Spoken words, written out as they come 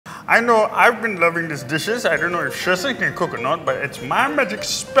I know I've been loving these dishes. I don't know if Sherson can cook or not, but it's my magic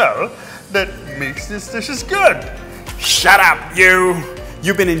spell that makes these dishes good. Shut up, you!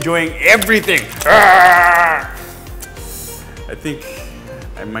 You've been enjoying everything. I think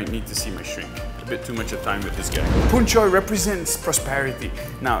I might need to see my shrink. A bit too much of time with this guy. Poon Choi represents prosperity.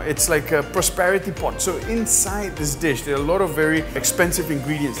 Now, it's like a prosperity pot. So inside this dish, there are a lot of very expensive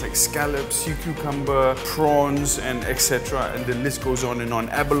ingredients like scallops, sea cucumber, prawns, and etc. And the list goes on and on.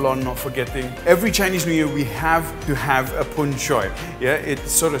 Abalone, not forgetting. Every Chinese New Year, we have to have a Poon Choi. Yeah, it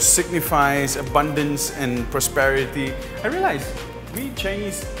sort of signifies abundance and prosperity. I realize we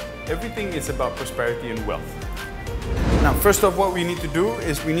Chinese, everything is about prosperity and wealth. Now, first off, what we need to do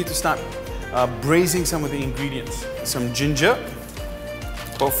is we need to start braising some of the ingredients. Some ginger,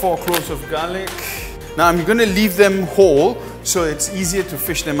 about 4 cloves of garlic. Now I'm going to leave them whole so it's easier to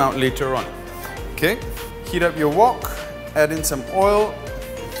fish them out later on. Okay, heat up your wok, add in some oil,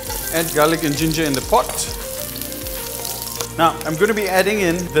 add garlic and ginger in the pot. Now I'm going to be adding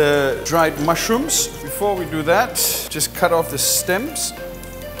in the dried mushrooms. Before we do that, just cut off the stems.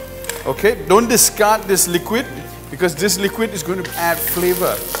 Okay, don't discard this liquid because this liquid is going to add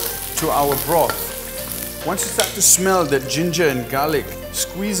flavor to our broth. Once you start to smell that ginger and garlic,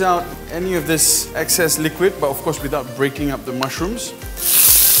 squeeze out any of this excess liquid, but of course without breaking up the mushrooms.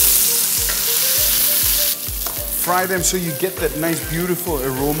 Fry them so you get that nice beautiful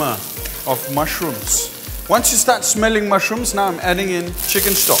aroma of mushrooms. Once you start smelling mushrooms, now I'm adding in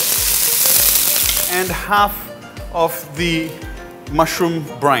chicken stock and half of the mushroom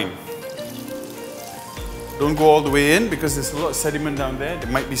brine. Don't go all the way in because there's a lot of sediment down there. There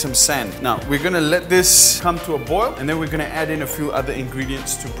might be some sand. Now, we're going to let this come to a boil and then we're going to add in a few other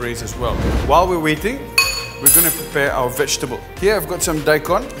ingredients to braise as well. While we're waiting, we're going to prepare our vegetable. Here I've got some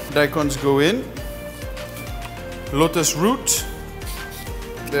daikon. Daikons go in. Lotus root.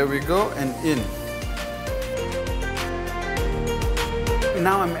 There we go, and in.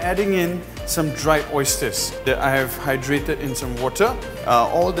 Now I'm adding in some dried oysters that I have hydrated in some water.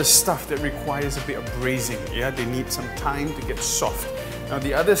 All the stuff that requires a bit of braising. Yeah, they need some time to get soft. Now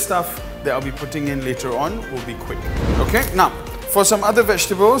the other stuff that I'll be putting in later on will be quick. Okay, now for some other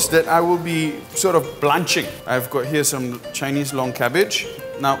vegetables that I will be sort of blanching. I've got here some Chinese long cabbage.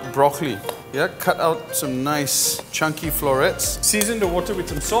 Now broccoli. Yeah, cut out some nice chunky florets. Season the water with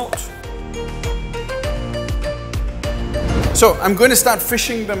some salt. So I'm going to start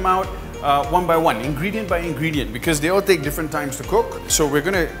fishing them out one by one, ingredient by ingredient, because they all take different times to cook. So we're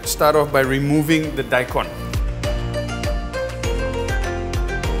going to start off by removing the daikon.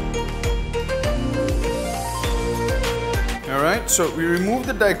 Alright, so we remove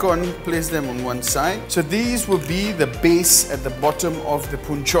the daikon, place them on one side. So these will be the base at the bottom of the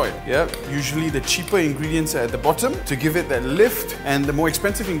Poon Choi. Yeah, usually the cheaper ingredients are at the bottom to give it that lift, and the more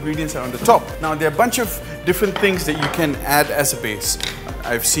expensive ingredients are on the top. Now there are a bunch of different things that you can add as a base.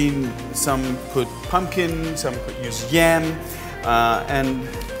 I've seen some put pumpkin, some use yam, and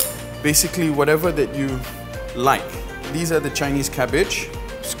basically whatever that you like. These are the Chinese cabbage.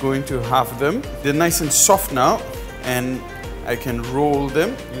 Just going to halve them. They're nice and soft now, and I can roll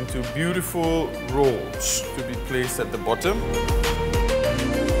them into beautiful rolls to be placed at the bottom.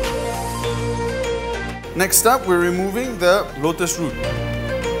 Next up, we're removing the lotus root.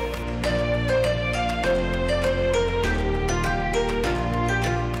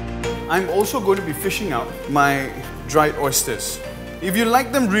 I'm also going to be fishing out my dried oysters. If you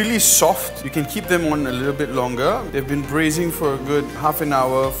like them really soft, you can keep them on a little bit longer. They've been braising for a good half an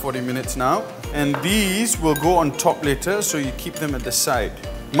hour, 40 minutes now. And these will go on top later, so you keep them at the side.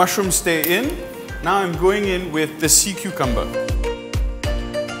 Mushrooms stay in. Now I'm going in with the sea cucumber.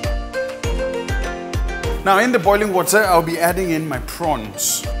 Now in the boiling water, I'll be adding in my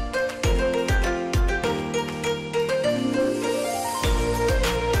prawns.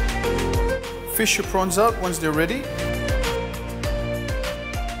 Fish your prawns out once they're ready.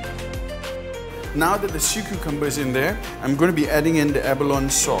 Now that the sea cucumber is in there, I'm going to be adding in the abalone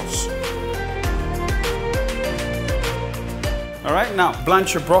sauce. Alright, now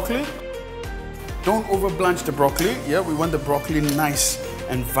blanch your broccoli. Don't over blanch the broccoli. Yeah, we want the broccoli nice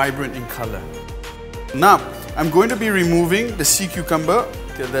and vibrant in color. Now, I'm going to be removing the sea cucumber.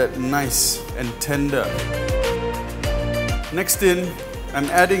 Get that nice and tender. Next in, I'm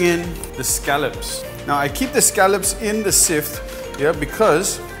adding in the scallops. Now I keep the scallops in the sieve, yeah,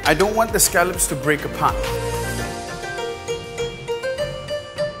 because I don't want the scallops to break apart.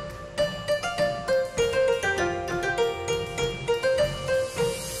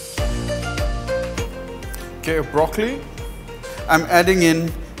 Okay, broccoli. I'm adding in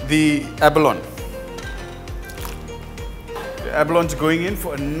the abalone. The Abalone's going in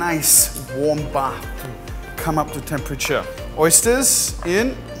for a nice warm bath to come up to temperature. Oysters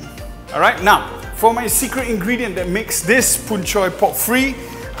in. All right, now for my secret ingredient that makes this Poon Choi pork free,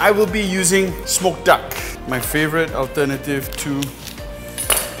 I will be using smoked duck. My favorite alternative to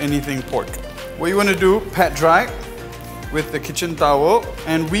anything pork. What you want to do, pat dry with the kitchen towel,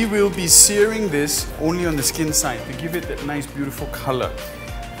 and we will be searing this only on the skin side to give it that nice beautiful color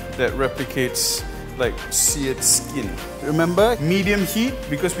that replicates like seared skin. Remember, medium heat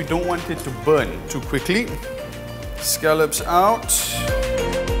because we don't want it to burn too quickly. Scallops out.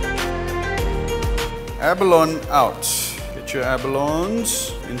 Abalone out. Get your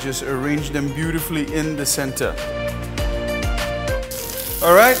abalones and just arrange them beautifully in the center.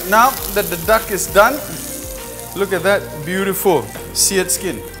 All right, now that the duck is done, look at that beautiful seared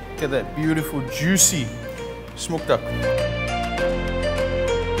skin. Look at that beautiful juicy smoked duck.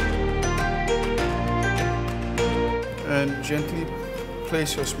 And gently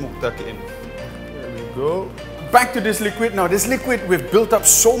place your smoked duck in. There we go. Back to this liquid. Now this liquid, we've built up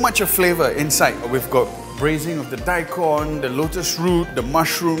so much of flavor inside. We've got braising of the daikon, the lotus root, the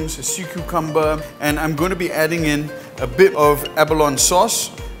mushrooms, the sea cucumber, and I'm going to be adding in a bit of abalone sauce,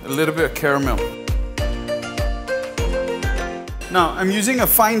 a little bit of caramel. Now I'm using a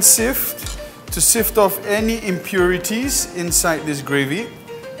fine sift to sift off any impurities inside this gravy.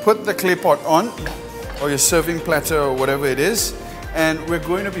 Put the clay pot on, or your serving platter or whatever it is, and we're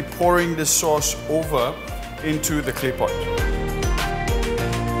going to be pouring this sauce over into the clay pot.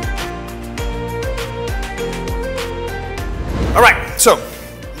 All right, so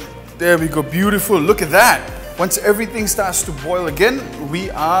there we go, beautiful, look at that. Once everything starts to boil again,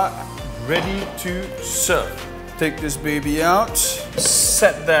 we are ready to serve. Take this baby out,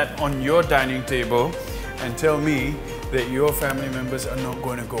 set that on your dining table, and tell me that your family members are not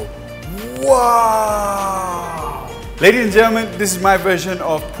going to go, wow! Ladies and gentlemen, this is my version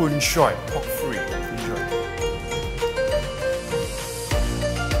of Poon Choi, pork free. Enjoy.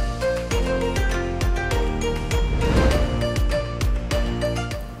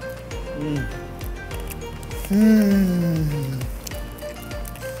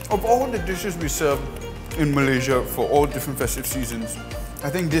 Of all the dishes we serve in Malaysia for all different festive seasons, I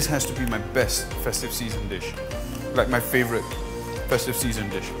think this has to be my best festive season dish. Like my favorite festive season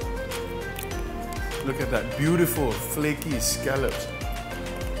dish. Look at that beautiful flaky scallops.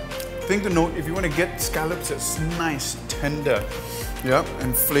 Thing to note, if you want to get scallops that's nice, tender, yeah,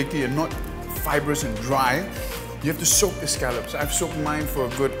 and flaky and not fibrous and dry, you have to soak the scallops. I've soaked mine for a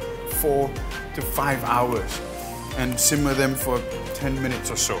good 4 to 5 hours and simmer them for 10 minutes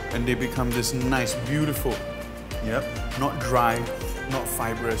or so, and they become this nice, beautiful, yeah, not dry, not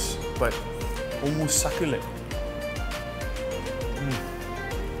fibrous, but almost succulent.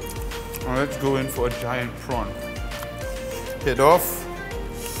 Now let's go in for a giant prawn. Head off.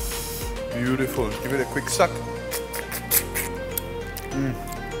 Beautiful. Give it a quick suck.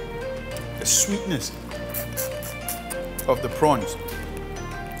 The sweetness of the prawns.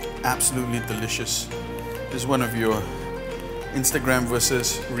 Absolutely delicious. This is one of your Instagram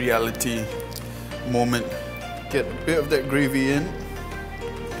versus reality moment. Get a bit of that gravy in.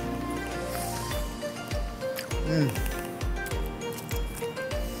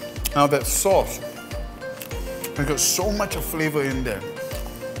 Now that sauce has got so much of flavor in there,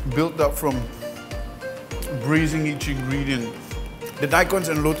 built up from braising each ingredient. The daikons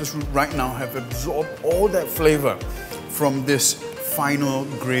and lotus root right now have absorbed all that flavor from this final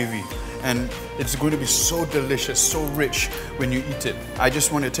gravy, and it's going to be so delicious, so rich when you eat it. I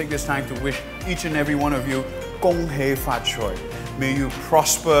just want to take this time to wish each and every one of you Kong Hei Fat Choi. May you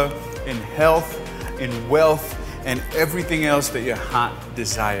prosper in health, in wealth, and everything else that your heart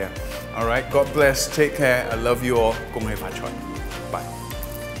desire. All right, God bless, take care, I love you all. Kong Hei Fat Choi.